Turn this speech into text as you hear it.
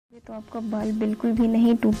तो आपका बाल बिल्कुल भी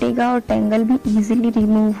नहीं टूटेगा और टैंगल भी इजीली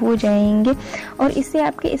रिमूव हो जाएंगे और इससे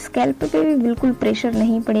आपके स्कैल्प पे भी बिल्कुल प्रेशर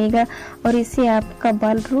नहीं पड़ेगा और इससे आपका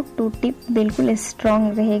बाल रूट टू टिप बिल्कुल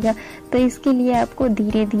स्ट्रांग रहेगा। तो इसके लिए आपको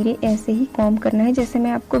धीरे धीरे ऐसे ही कॉम्ब करना है, जैसे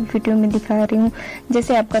मैं आपको वीडियो में दिखा रही हूँ।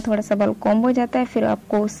 जैसे आपका थोड़ा सा बाल कॉम्ब हो जाता है, फिर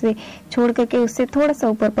आपको उससे छोड़ करके उससे थोड़ा सा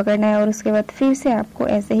ऊपर पकड़ना है और उसके बाद फिर से आपको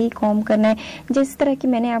ऐसे ही कॉम्ब करना है। जिस तरह की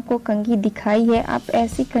मैंने आपको कंघी दिखाई है, आप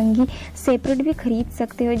ऐसी कंघी सेपरेट भी खरीद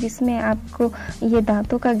सकते हो जिसमें आपको ये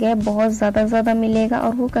दांतों का गैप बहुत ज़्यादा मिलेगा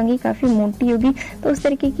और वो कंघी काफ़ी मोटी होगी। तो उस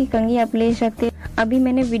तरीके की कंघी आप ले सकते हो। अभी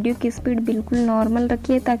मैंने वीडियो की स्पीड बिल्कुल नॉर्मल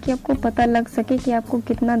रखी है ताकि आपको पता लग सके कि आपको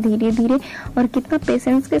कितना धीरे धीरे और कितना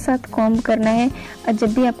पेशेंस के साथ कॉम्ब करना है। और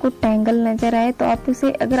जब भी आपको टैंगल नज़र आए तो आप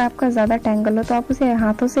उसे, अगर आपका ज़्यादा टैंगल हो तो आप उसे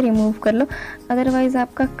हाथों से रिमूव कर लो, अदरवाइज़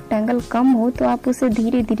आपका टैंगल कम हो तो आप उसे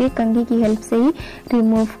धीरे धीरे कंघी की हेल्प से ही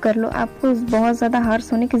रिमूव कर लो। आपको बहुत ज़्यादा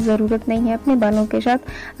हार्श होने की ज़रूरत नहीं है अपने बालों के साथ।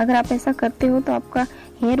 अगर आप ऐसा करते हो तो आपका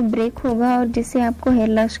हेयर ब्रेक होगा और जिससे आपको हेयर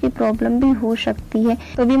लॉस की प्रॉब्लम भी हो सकती है।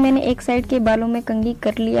 तो अभी मैंने एक साइड के बालों में कंघी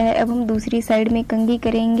कर लिया है, अब हम दूसरी साइड में कंघी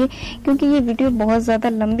करेंगे क्योंकि ये वीडियो बहुत ज़्यादा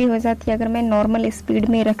लंबी हो जाती है अगर मैं नॉर्मल स्पीड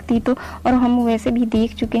में रखती तो। और हम वैसे भी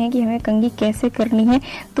देख चुके हैं कि हमें कंघी कैसे करनी है,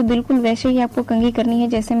 तो बिल्कुल वैसे ही आपको कंघी करनी है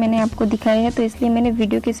जैसे मैंने आपको दिखाया है। तो इसलिए मैंने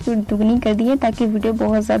वीडियो की स्पीड दुगनी कर दी है ताकि वीडियो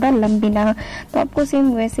बहुत ज़्यादा लंबी ना हो। तो आपको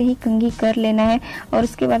सेम वैसे ही कंघी कर लेना है और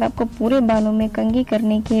उसके बाद आपको पूरे बालों में कंघी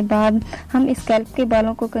करने के बाद हम स्कैल्प के बालों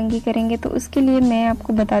को कंघी करेंगे। तो उसके लिए मैं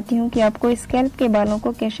आपको बताती हूँ कि आपको स्कैल्प के बालों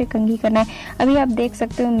को कैसे कंघी करना है। अभी आप देख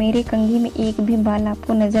सकते हो मेरे कंघी में एक भी बाल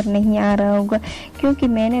आपको नज़र नहीं आ रहा होगा क्योंकि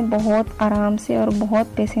मैंने बहुत आराम से और बहुत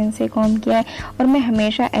पेशेंस से कॉम्ब किया है और मैं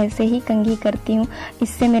हमेशा ऐसे ही कंघी करती हूँ।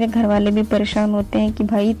 इससे मेरे घर वाले भी परेशान होते हैं कि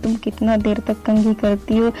भाई तुम कितना देर तक कंघी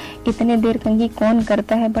करती हो, इतने देर कंघी कौन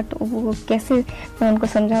करता है। बट वो कैसे मैं उनको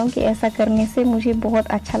समझाऊँ कि ऐसा करने से मुझे बहुत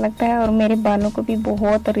अच्छा लगता है और मेरे बालों को भी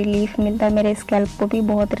बहुत रिलीफ मिलता है, मेरे स्कैल्प को भी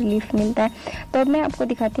बहुत रिलीफ मिलता है। तो अब मैं आपको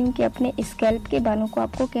दिखाती हूँ कि अपने स्कैल्प के बालों को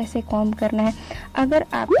आपको कैसे कॉम्ब करना है। अगर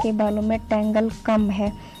आपके बालों में टैंगल कम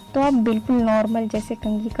है तो आप बिल्कुल नॉर्मल जैसे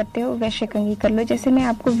कंघी करते हो वैसे कंघी कर लो, जैसे मैं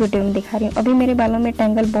आपको वीडियो में दिखा रही हूँ। अभी मेरे बालों में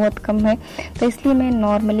टैंगल बहुत कम है तो इसलिए मैं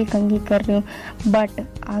नॉर्मली कंघी कर रही हूँ। बट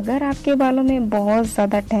अगर आपके बालों में बहुत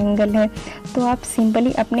ज़्यादा टैंगल है तो आप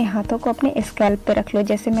सिंपली अपने हाथों को अपने स्कैल्प पे रख लो,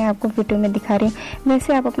 जैसे मैं आपको वीडियो में दिखा रही हूँ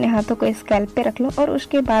वैसे आप अपने हाथों को स्कैल्प पे रख लो और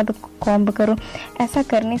उसके बाद कॉम्ब करो। ऐसा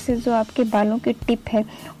करने से जो आपके बालों की टिप है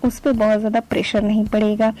उस पर बहुत ज़्यादा प्रेशर नहीं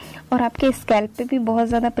पड़ेगा और आपके स्कैल्प पे भी बहुत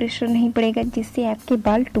ज़्यादा प्रेशर नहीं पड़ेगा, जिससे आपके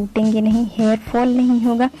बाल टूटेंगे नहीं, हेयर फॉल नहीं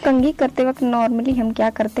होगा। कंघी करते वक्त नॉर्मली हम क्या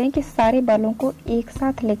करते हैं कि सारे बालों को एक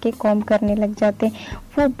साथ लेके कॉम्ब करने लग जाते हैं,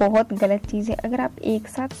 वो बहुत गलत चीज़ है। अगर आप एक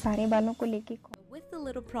साथ सारे बालों को लेके with the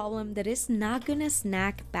little problem that is not gonna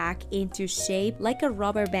snap back into shape like a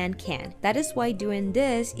rubber band can. That is why doing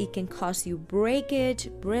this, it can cause you breakage,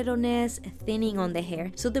 brittleness, thinning on the hair.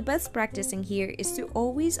 So the best practicing here is to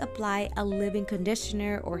always apply a leave-in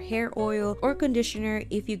conditioner or hair oil or conditioner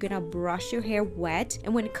if you're gonna brush your hair wet.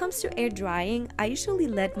 And when it comes to air drying, I usually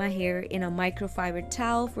let my hair in a microfiber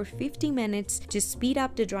towel for 50 minutes to speed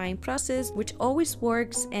up the drying process, which always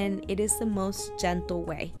works and it is the most gentle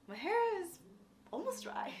way. My hair is almost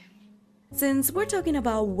dry. Since we're talking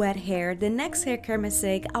about wet hair, the next hair care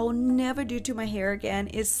mistake I will never do to my hair again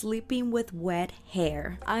is sleeping with wet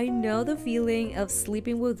hair. I know the feeling of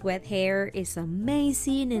sleeping with wet hair is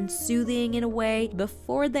amazing and soothing in a way, but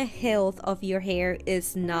for the health of your hair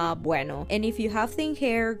is not bueno. And if you have thin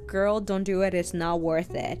hair, girl, don't do it, it's not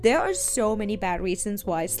worth it. There are so many bad reasons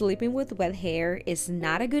why sleeping with wet hair is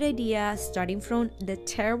not a good idea, starting from the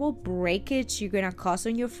terrible breakage you're gonna cause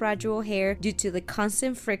on your fragile hair due to the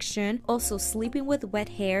constant friction. Also, sleeping with wet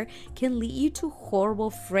hair can lead you to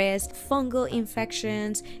horrible frizz, fungal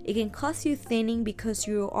infections. It can cause you thinning because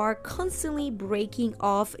you are constantly breaking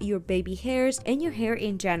off your baby hairs and your hair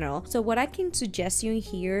in general. So what I can suggest you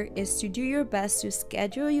here is to do your best to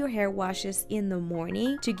schedule your hair washes in the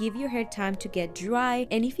morning to give your hair time to get dry.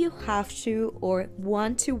 And if you have to or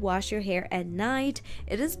want to wash your hair at night,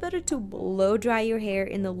 it is better to blow dry your hair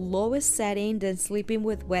in the lowest setting than sleeping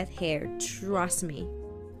with wet hair. Trust me.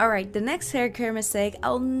 Alright, the next hair care mistake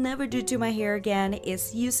I'll never do to my hair again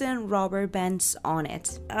is using rubber bands on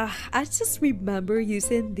it. I just remember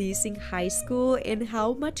using these in high school and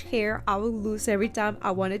how much hair I would lose every time I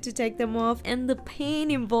wanted to take them off, and the pain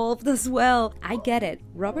involved as well. I get it.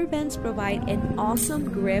 Rubber bands provide an awesome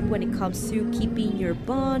grip when it comes to keeping your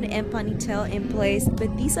bun and ponytail in place,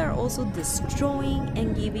 but these are also destroying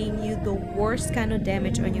and giving you the worst kind of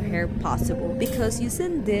damage on your hair possible, because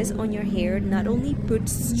using this on your hair not only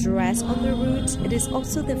puts stress on the roots, it is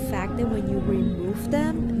also the fact that when you remove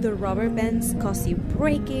them, the rubber bands cause you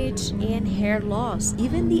breakage and hair loss.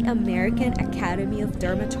 Even the American Academy of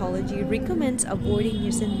Dermatology recommends avoiding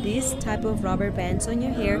using this type of rubber bands on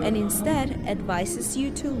your hair and instead advises you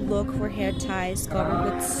to look for hair ties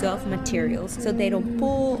covered with soft materials so they don't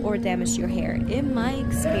pull or damage your hair. In my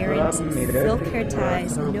experience, silk hair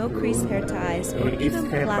ties, no crease hair ties, or even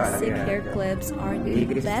plastic hair clips are the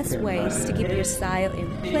best ways to keep your style in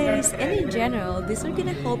place, and in general, these are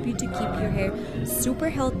gonna help you to keep your hair super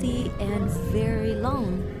healthy and very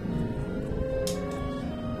long.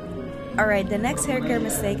 Alright, the next hair care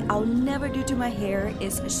mistake I'll never do to my hair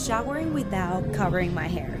is showering without covering my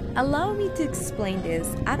hair. Allow me to explain this.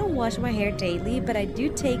 I don't wash my hair daily, but I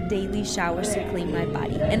do take daily showers to clean my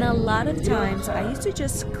body. And a lot of times, I used to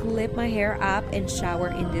just clip my hair up and shower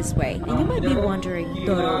in this way. And you might be wondering,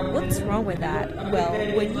 Dodo, what's wrong with that? Well,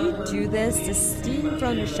 when you do this, the steam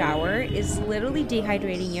from the shower is literally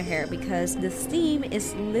dehydrating your hair because the steam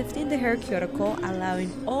is lifting the hair cuticle,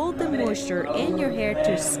 allowing all the moisture in your hair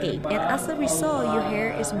to escape. And as a result, your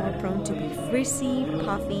hair is more prone to be frizzy,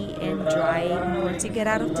 puffy, and dry once you get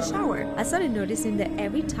out of the shower. I started noticing that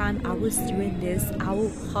every time I was doing this, I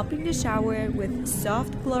would hop in the shower with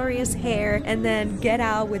soft, glorious hair and then get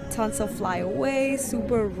out with tons of flyaway,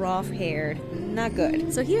 super rough hair. Not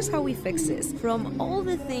good. So here's how we fix this. From all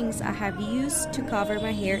the things I have used to cover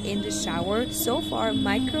my hair in the shower, so far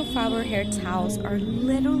microfiber hair towels are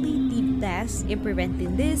literally the best in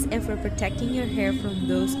preventing this and for protecting your hair from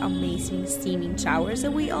those amazing steaming showers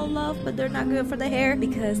that we all love, but they're not good for the hair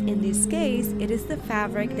because in this case, it is the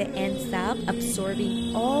fabric that ends up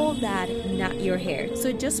absorbing all that, not your hair.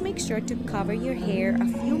 So just make sure to cover your hair a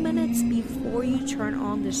few minutes before you turn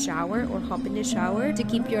on the shower or hop in the shower to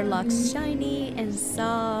keep your locks shiny and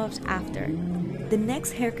soft after. The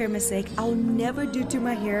next hair care mistake I'll never do to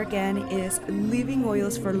my hair again is leaving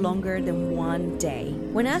oils for longer than 1 day.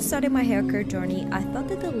 When I started my hair care journey, I thought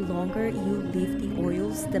that the longer you leave the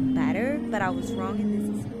oils, the better, but I was wrong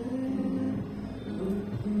in this.